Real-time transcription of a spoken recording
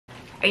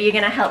Are you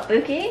gonna help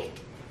Buki?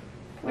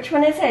 Which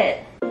one is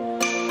it?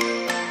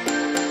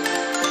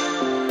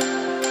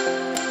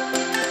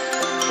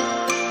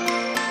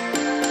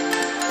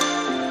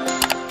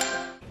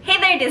 Hey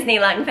there Disney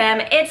Leung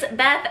fam, it's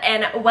Beth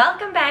and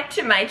welcome back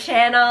to my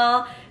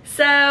channel.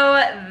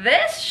 So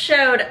this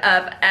showed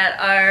up at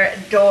our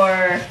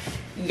door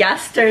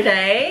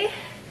yesterday.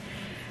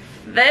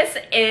 This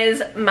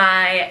is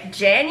my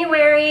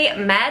January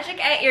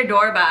Magic at Your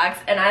Door box,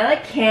 and I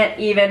like can't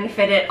even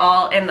fit it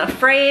all in the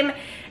frame.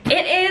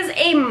 It is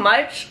a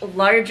much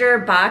larger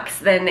box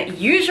than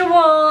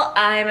usual.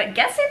 I'm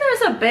guessing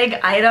there's a big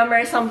item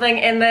or something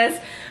in this.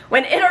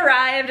 When it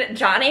arrived,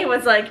 Johnny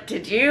was like,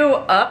 did you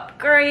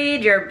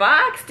upgrade your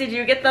box? Did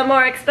you get the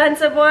more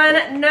expensive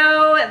one?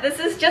 No, this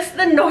is just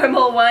the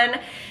normal one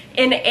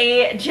in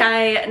a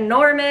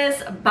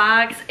ginormous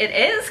box. It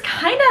is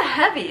kind of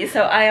heavy,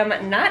 so I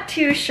am not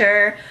too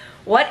sure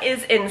what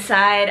is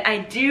inside. I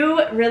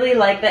do really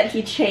like that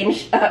he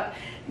changed up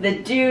the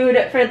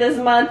dude for this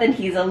month and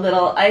he's a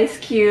little ice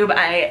cube.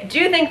 I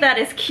do think that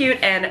is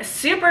cute and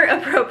super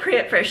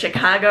appropriate for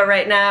Chicago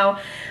right now.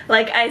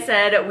 Like I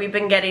said, we've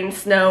been getting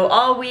snow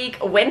all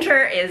week.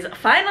 Winter is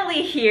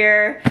finally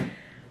here.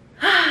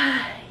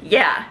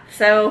 Yeah,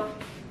 so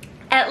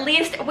at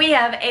least we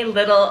have a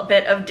little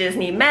bit of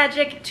Disney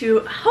magic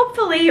to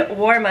hopefully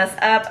warm us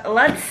up.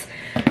 Let's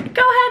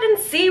go ahead and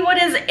see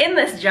what is in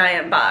this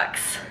giant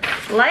box.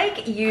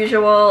 Like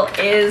usual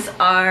is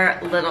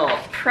our little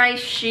price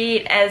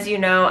sheet. As you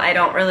know, I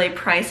don't really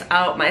price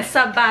out my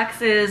sub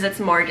boxes. It's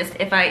more just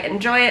if I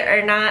enjoy it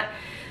or not.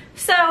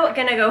 So I'm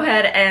gonna go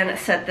ahead and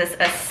set this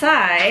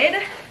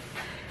aside.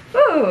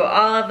 Ooh,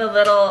 all of the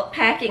little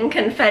packing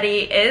confetti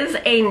is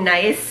a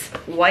nice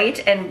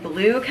white and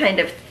blue kind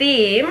of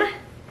theme.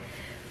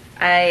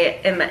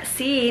 I am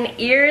seeing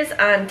ears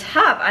on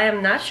top. I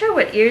am not sure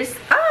what ears,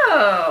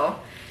 oh,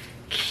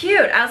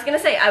 cute. I was gonna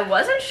say, I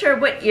wasn't sure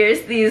what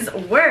ears these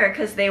were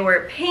because they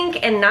were pink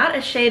and not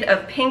a shade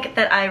of pink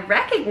that I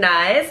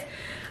recognize.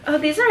 Oh,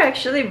 these are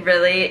actually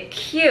really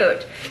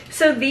cute.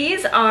 So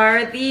these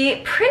are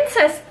the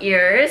princess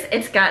ears.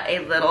 It's got a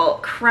little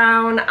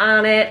crown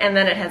on it, and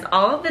then it has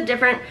all of the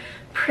different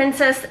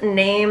princess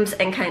names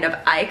and kind of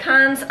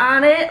icons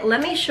on it.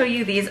 Let me show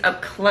you these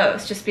up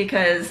close just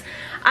because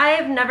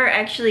I've never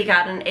actually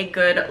gotten a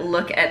good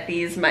look at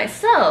these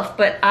myself,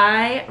 but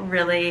I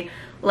really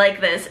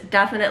like this.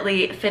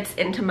 Definitely fits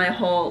into my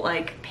whole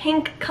like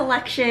pink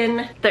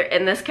collection. They're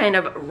in this kind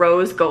of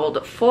rose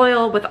gold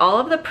foil with all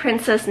of the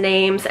princess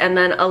names and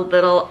then a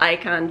little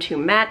icon to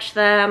match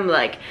them,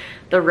 like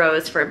the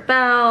rose for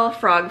Belle,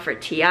 frog for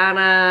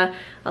Tiana,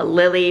 a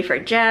lily for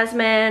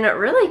Jasmine.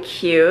 Really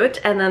cute.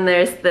 And then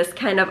there's this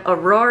kind of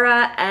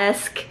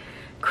Aurora-esque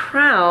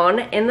crown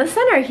in the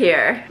center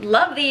here.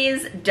 Love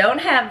these. Don't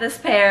have this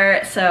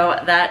pair, so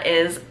that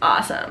is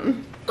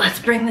awesome. Let's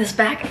bring this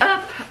back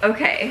up.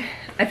 Okay.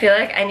 I feel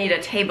like I need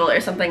a table or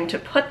something to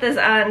put this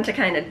on to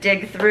kind of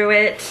dig through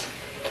it.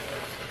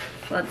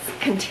 Let's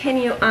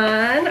continue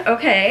on.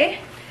 Okay.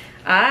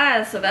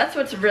 Ah, so that's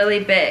what's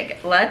really big.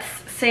 Let's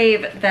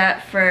save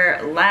that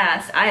for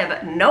last. I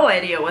have no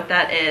idea what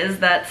that is.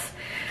 That's,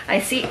 I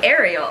see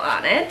Ariel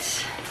on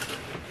it.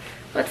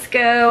 Let's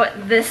go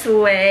this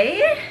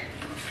way.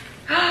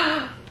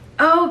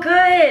 Oh,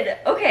 good.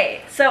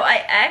 Okay, so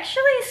I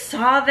actually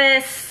saw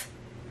this.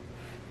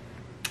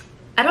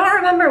 I don't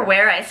remember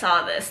where I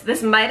saw this.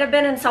 This might have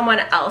been in someone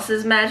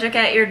else's Magic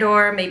at Your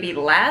Door, maybe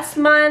last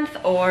month,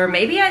 or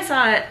maybe I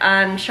saw it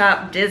on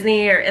Shop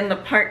Disney or in the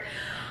park.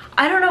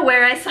 I don't know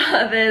where I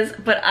saw this,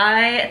 but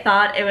I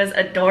thought it was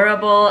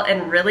adorable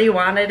and really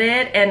wanted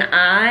it, and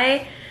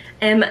I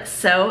am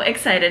so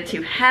excited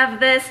to have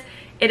this.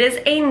 It is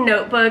a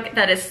notebook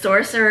that is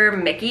Sorcerer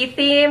Mickey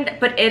themed,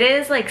 but it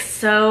is like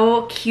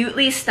so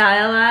cutely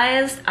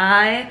stylized.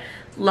 I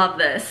love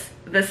this.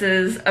 This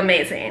is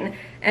amazing.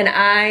 And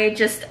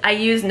I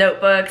use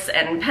notebooks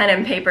and pen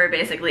and paper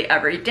basically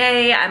every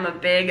day. I'm a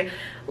big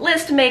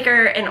list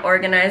maker and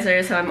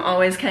organizer, so I'm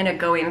always kind of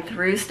going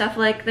through stuff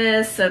like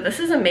this. So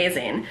this is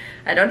amazing.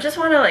 I don't just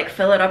want to like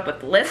fill it up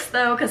with lists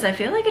though, because I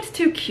feel like it's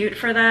too cute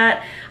for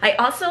that. I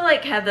also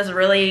like have this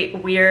really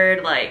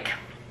weird like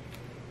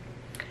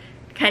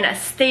kind of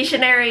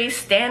stationary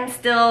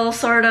standstill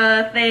sort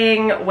of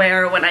thing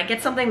where when I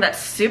get something that's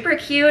super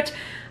cute,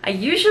 I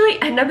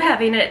usually end up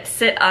having it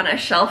sit on a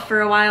shelf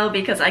for a while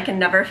because I can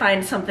never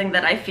find something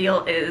that I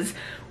feel is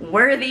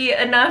worthy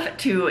enough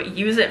to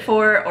use it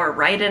for or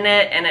write in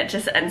it, and it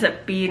just ends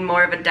up being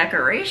more of a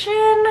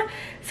decoration.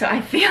 So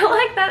I feel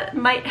like that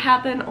might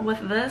happen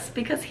with this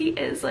because he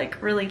is like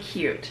really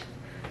cute.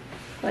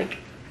 Like,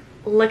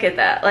 look at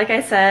that. Like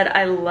I said,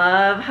 I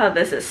love how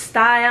this is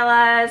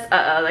stylized.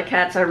 Uh-oh, the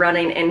cats are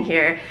running in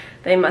here.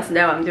 They must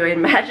know I'm doing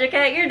Magic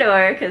at Your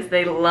Door because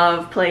they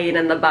love playing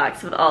in the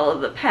box with all of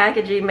the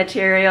packaging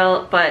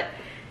material. But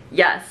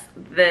yes,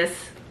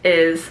 this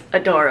is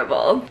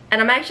adorable.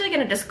 And I'm actually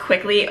gonna just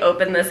quickly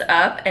open this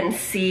up and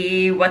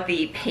see what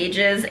the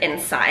pages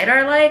inside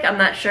are like. I'm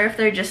not sure if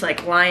they're just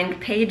like lined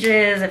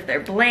pages, if they're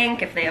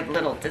blank, if they have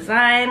little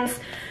designs.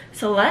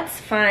 So let's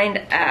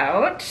find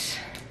out.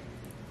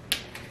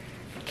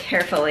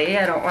 carefully.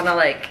 I don't want to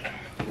like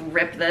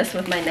rip this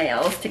with my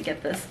nails to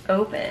get this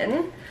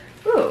open.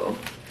 Ooh.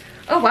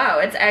 Oh wow,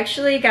 it's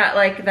actually got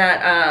like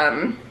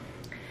that,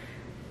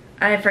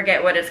 I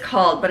forget what it's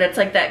called, but it's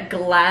like that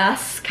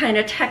glass kind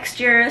of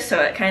texture,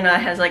 so it kind of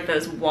has like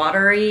those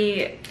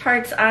watery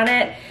parts on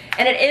it.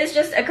 And it is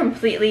just a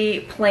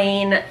completely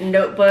plain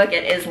notebook.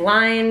 It is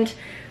lined,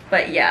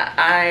 but yeah,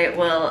 I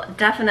will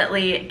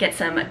definitely get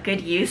some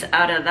good use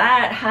out of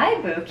that. Hi,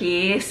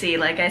 Bookie. See,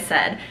 like I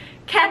said,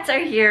 cats are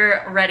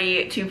here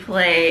ready to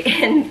play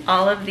in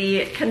all of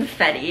the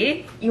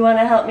confetti. You want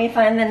to help me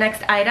find the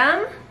next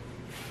item?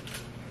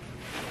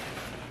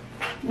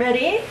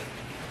 Ready?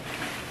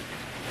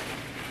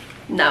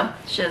 No,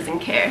 she doesn't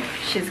care.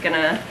 She's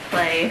gonna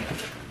play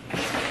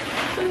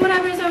with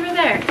whatever's over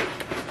there.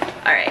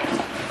 All right,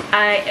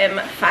 I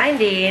am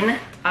finding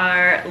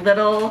our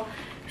little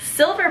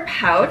silver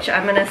pouch.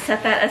 I'm gonna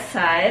set that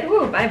aside.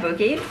 Ooh, bye,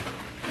 Bookie.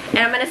 And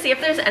I'm gonna see if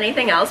there's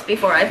anything else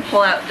before I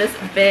pull out this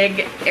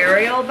big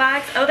Ariel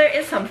box. Oh, there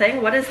is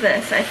something. What is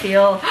this? I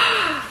feel,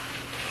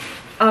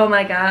 oh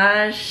my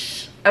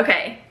gosh.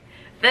 Okay,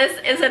 this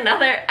is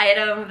another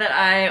item that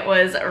I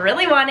was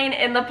really wanting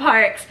in the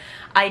parks.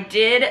 I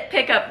did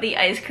pick up the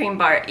ice cream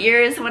bar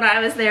ears when I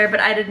was there, but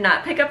I did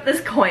not pick up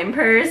this coin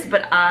purse,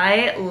 but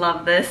I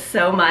love this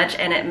so much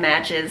and it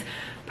matches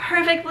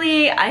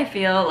perfectly. I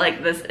feel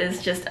like this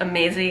is just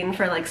amazing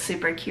for like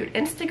super cute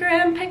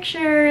Instagram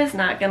pictures,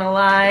 not gonna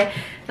lie.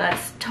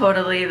 That's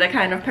totally the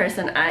kind of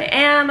person I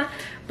am,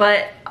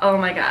 but oh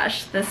my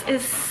gosh, this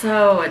is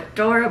so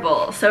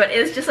adorable. So it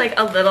is just like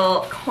a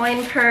little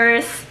coin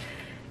purse.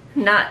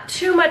 Not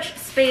too much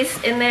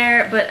space in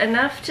there, but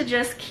enough to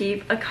just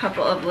keep a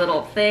couple of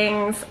little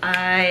things.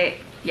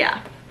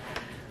 Yeah,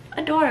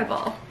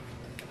 adorable.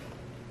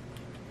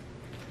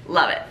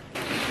 Love it.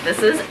 This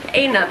is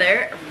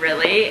another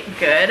really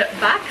good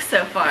box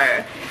so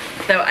far.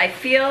 So I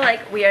feel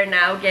like we are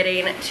now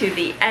getting to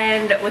the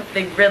end with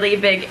the really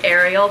big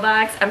Ariel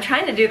box. I'm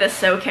trying to do this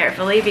so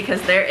carefully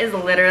because there is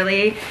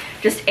literally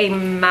just a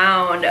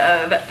mound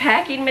of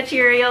packing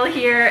material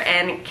here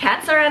and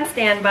cats are on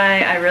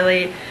standby. I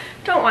really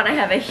don't want to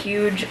have a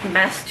huge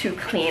mess to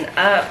clean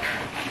up.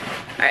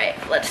 All right,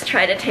 let's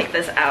try to take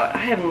this out. I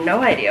have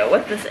no idea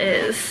what this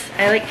is.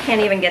 I like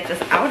can't even get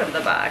this out of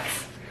the box.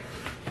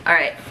 All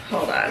right,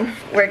 hold on.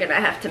 We're gonna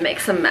have to make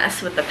some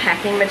mess with the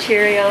packing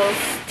materials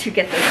to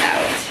get this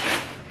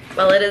out.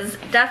 Well, it is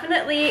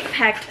definitely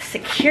packed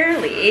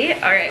securely.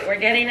 All right, we're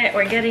getting it,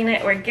 we're getting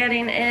it, we're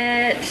getting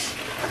it.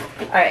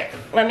 All right,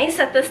 let me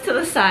set this to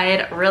the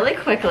side really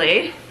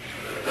quickly.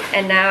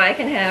 And now I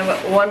can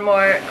have one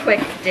more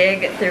quick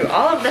dig through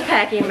all of the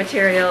packing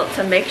material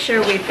to make sure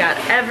we've got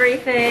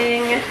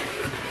everything.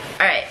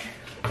 All right,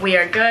 we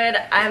are good.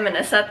 I'm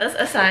gonna set this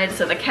aside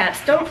so the cats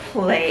don't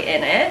play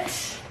in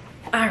it.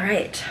 All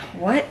right,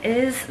 what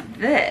is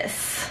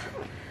this?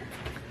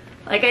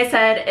 Like I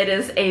said, it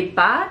is a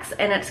box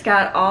and it's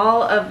got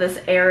all of this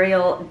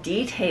Ariel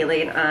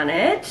detailing on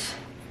it.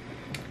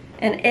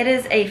 And it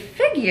is a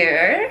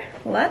figure.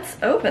 Let's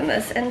open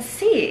this and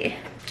see.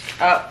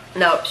 Oh,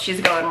 no,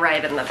 she's going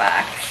right in the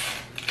box.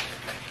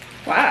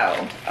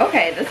 Wow,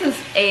 okay, this is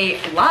a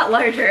lot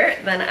larger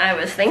than I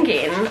was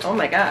thinking. Oh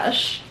my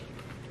gosh.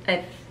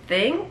 I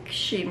think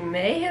she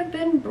may have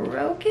been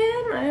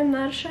broken, I'm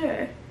not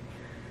sure.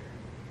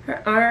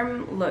 Her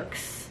arm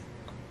looks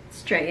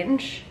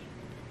strange,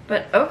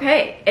 but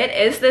okay. It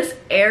is this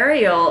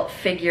Ariel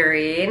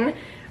figurine.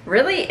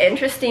 Really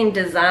interesting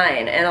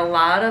design and a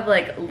lot of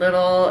like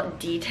little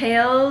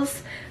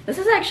details. This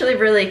is actually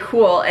really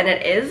cool and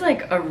it is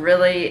like a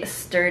really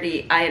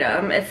sturdy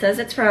item. It says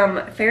it's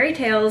from Fairy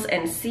Tales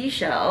and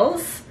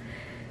Seashells.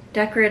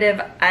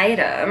 Decorative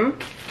item.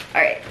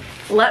 All right,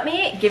 let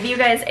me give you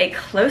guys a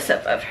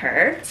close-up of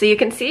her. So you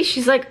can see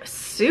she's like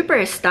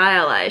super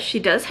stylized. She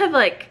does have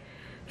like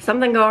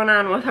something going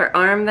on with her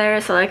arm there.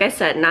 So like I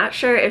said, not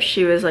sure if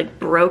she was like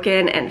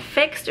broken and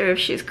fixed or if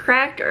she's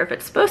cracked or if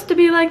it's supposed to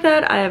be like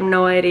that. I have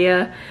no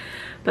idea.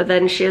 But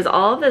then she has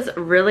all of this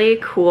really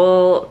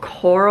cool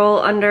coral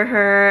under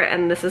her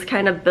and this is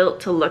kind of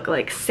built to look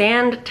like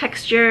sand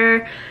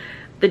texture.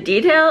 The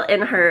detail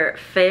in her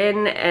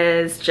fin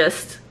is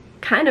just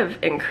kind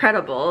of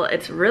incredible.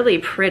 It's really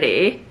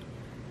pretty.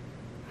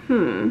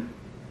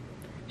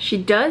 She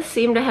does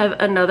seem to have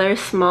another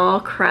small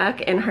crack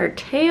in her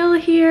tail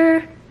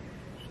here.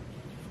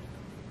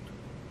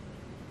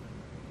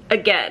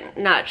 Again,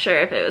 not sure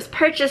if it was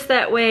purchased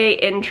that way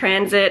in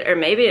transit or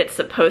maybe it's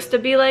supposed to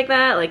be like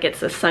that, like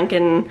it's a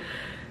sunken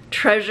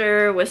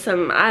treasure with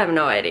some, I have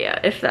no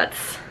idea if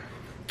that's,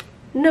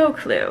 no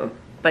clue.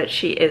 But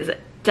she is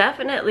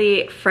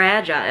definitely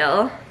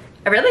fragile.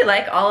 I really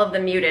like all of the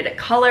muted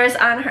colors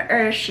on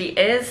her. She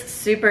is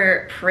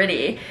super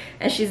pretty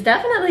and she's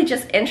definitely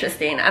just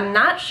interesting. I'm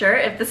not sure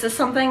if this is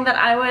something that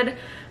I would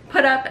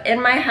put up in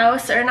my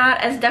house or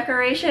not as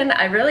decoration.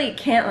 I really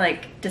can't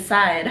like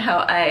decide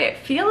how I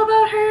feel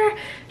about her.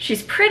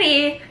 She's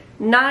pretty,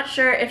 not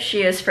sure if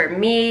she is for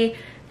me.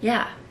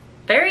 Yeah,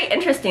 Very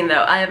interesting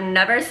though. I have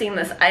never seen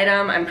this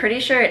item. I'm pretty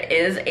sure it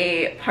is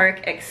a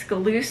park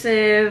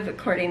exclusive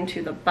according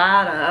to the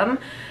bottom,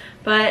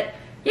 but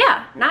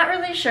yeah, not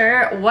really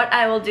sure what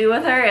I will do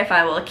with her, if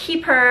I will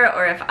keep her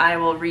or if I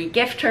will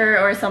re-gift her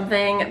or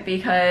something,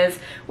 because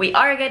we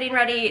are getting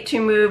ready to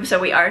move, so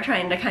we are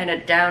trying to kind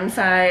of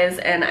downsize,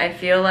 and I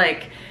feel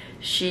like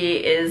she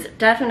is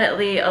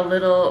definitely a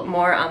little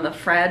more on the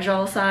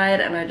fragile side,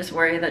 and I just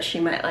worry that she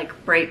might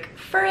like break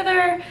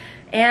further.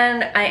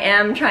 And I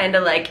am trying to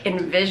like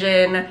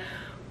envision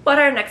what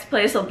our next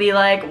place will be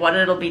like, what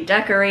it'll be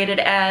decorated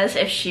as,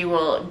 if she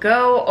will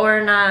go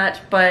or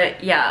not.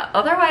 But yeah,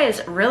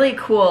 otherwise really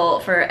cool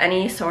for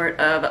any sort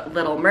of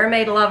Little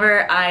Mermaid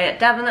lover. I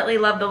definitely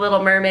love the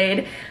Little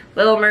Mermaid.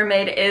 Little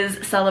Mermaid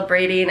is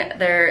celebrating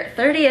their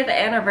 30th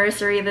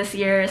anniversary this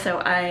year, so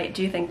I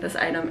do think this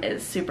item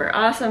is super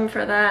awesome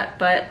for that.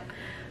 But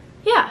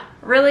yeah,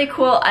 really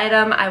cool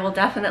item. I will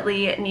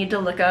definitely need to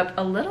look up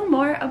a little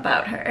more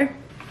about her.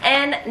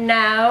 And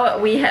now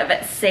we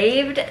have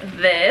saved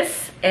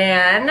this,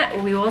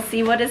 and we will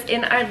see what is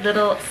in our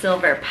little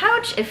silver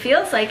pouch. It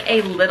feels like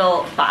a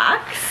little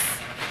box.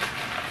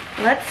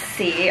 Let's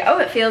see. Oh,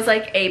 it feels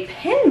like a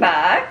pin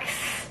box.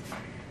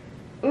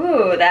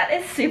 Ooh, that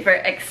is super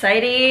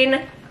exciting.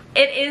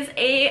 It is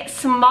a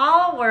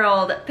Small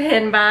World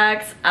pin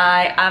box.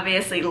 I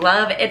obviously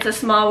love It's a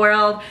Small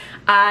World.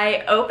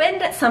 I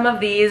opened some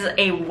of these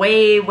a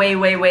way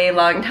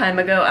long time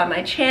ago on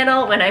my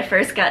channel when I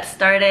first got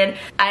started.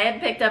 I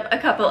had picked up a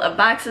couple of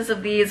boxes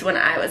of these when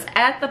I was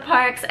at the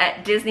parks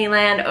at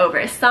Disneyland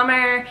over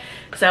summer.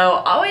 So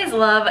always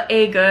love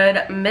a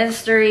good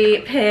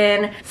mystery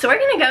pin. So we're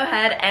gonna go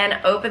ahead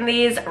and open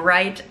these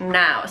right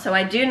now. So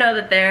I do know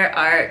that there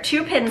are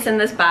 2 pins in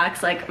this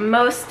box, like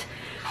most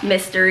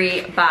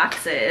mystery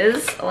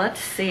boxes.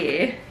 Let's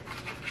see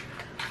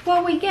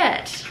what we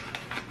get.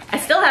 I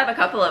still have a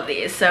couple of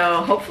these, so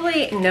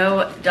hopefully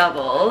no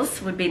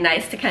doubles. Would be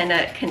nice to kind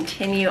of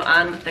continue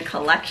on with the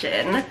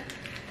collection.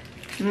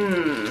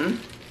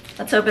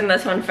 Let's open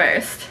this one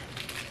first.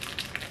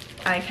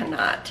 I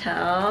cannot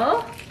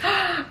tell.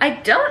 I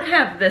don't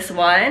have this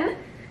one.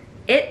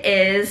 It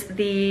is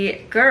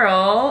the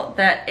girl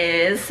that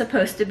is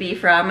supposed to be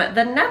from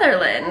the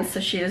Netherlands. So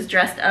she is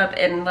dressed up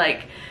in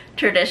like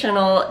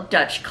traditional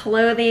Dutch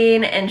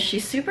clothing, and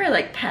she's super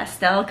like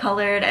pastel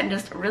colored and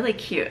just really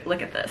cute.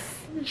 Look at this.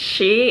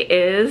 She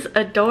is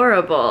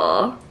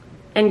adorable.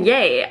 And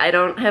yay, I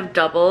don't have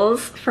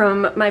doubles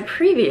from my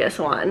previous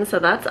one, so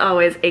that's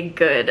always a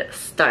good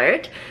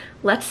start.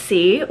 Let's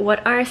see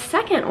what our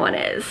second one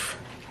is.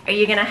 Are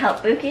you gonna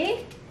help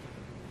Buki?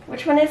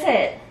 Which one is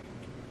it?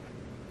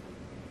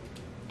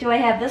 Do I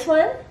have this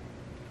one?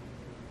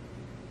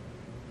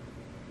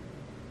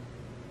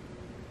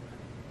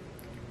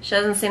 She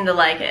doesn't seem to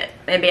like it.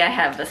 Maybe I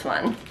have this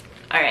one.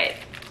 All right,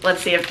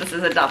 let's see if this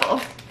is a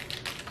double.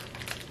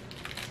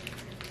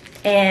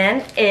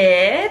 And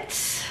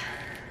it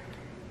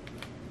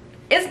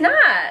is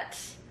not.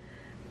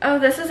 Oh,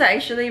 this is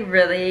actually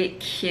really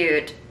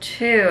cute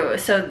too.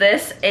 So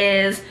this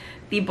is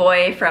the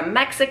boy from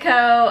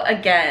Mexico.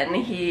 Again,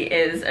 he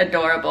is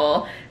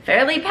adorable.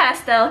 Fairly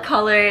pastel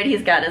colored.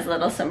 He's got his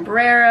little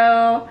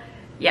sombrero.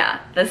 Yeah,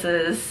 this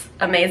is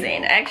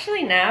amazing.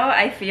 Actually, now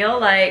I feel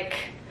like,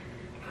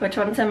 which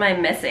ones am I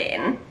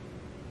missing?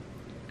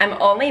 I'm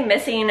only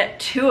missing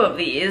 2 of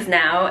these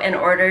now in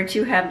order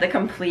to have the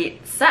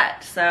complete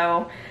set.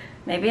 So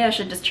maybe I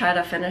should just try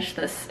to finish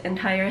this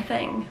entire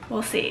thing.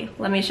 We'll see.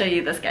 Let me show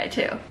you this guy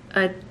too.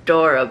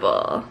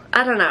 Adorable.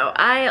 I don't know.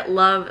 I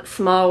love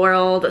Small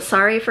World.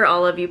 Sorry for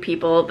all of you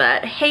people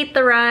that hate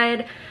the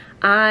ride.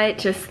 I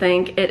just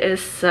think it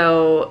is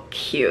so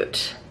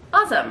cute.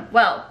 Awesome.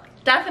 Well,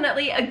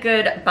 definitely a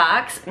good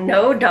box.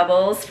 No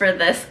doubles for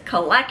this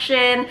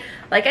collection.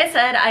 Like I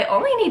said, I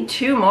only need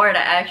 2 more to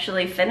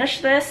actually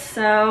finish this,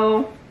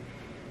 so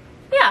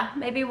yeah,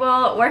 maybe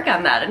we'll work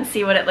on that and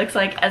see what it looks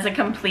like as a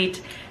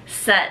complete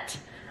set.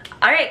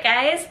 Alright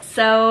guys,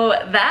 so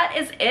that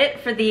is it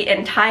for the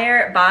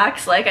entire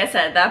box. Like I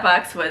said, that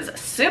box was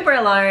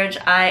super large.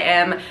 I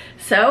am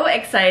so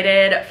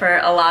excited for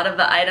a lot of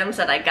the items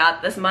that I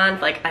got this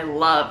month. Like, I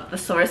love the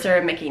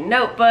Sorcerer Mickey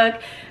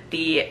notebook,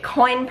 the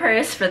coin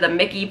purse for the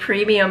Mickey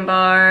Premium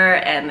Bar,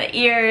 and the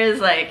ears.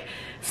 Like,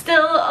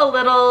 still a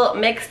little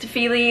mixed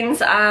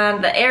feelings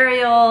on the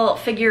Ariel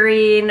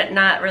figurine.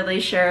 Not really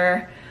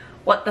sure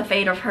what the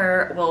fate of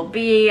her will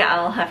be.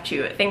 I'll have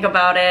to think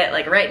about it.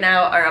 Like, right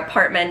now, our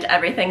apartment,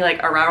 everything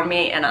like around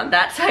me and on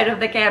that side of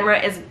the camera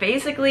is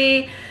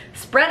basically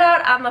spread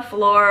out on the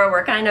floor.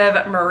 We're kind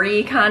of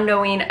Marie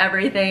Kondoing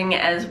everything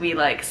as we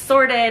like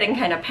sort it and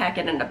kind of pack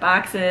it into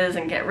boxes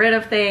and get rid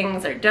of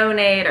things or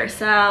donate or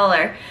sell,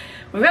 or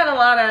we've got a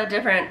lot of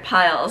different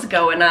piles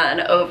going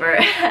on over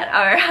at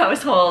our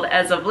household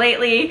as of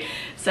lately.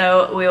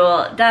 So we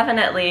will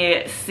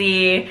definitely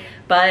see.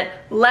 But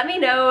let me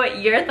know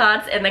your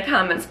thoughts in the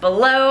comments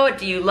below.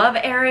 Do you love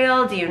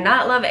Ariel? Do you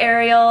not love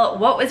Ariel?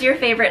 What was your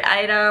favorite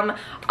item?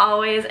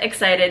 Always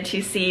excited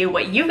to see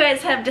what you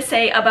guys have to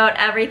say about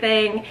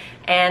everything.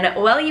 And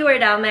while you are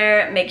down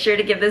there, make sure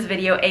to give this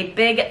video a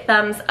big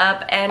thumbs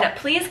up and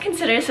please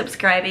consider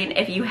subscribing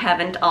if you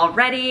haven't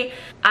already.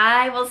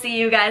 I will see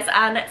you guys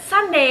on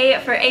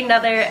Sunday for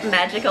another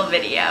magical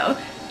video.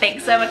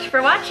 Thanks so much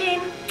for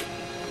watching.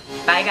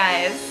 Bye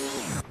guys.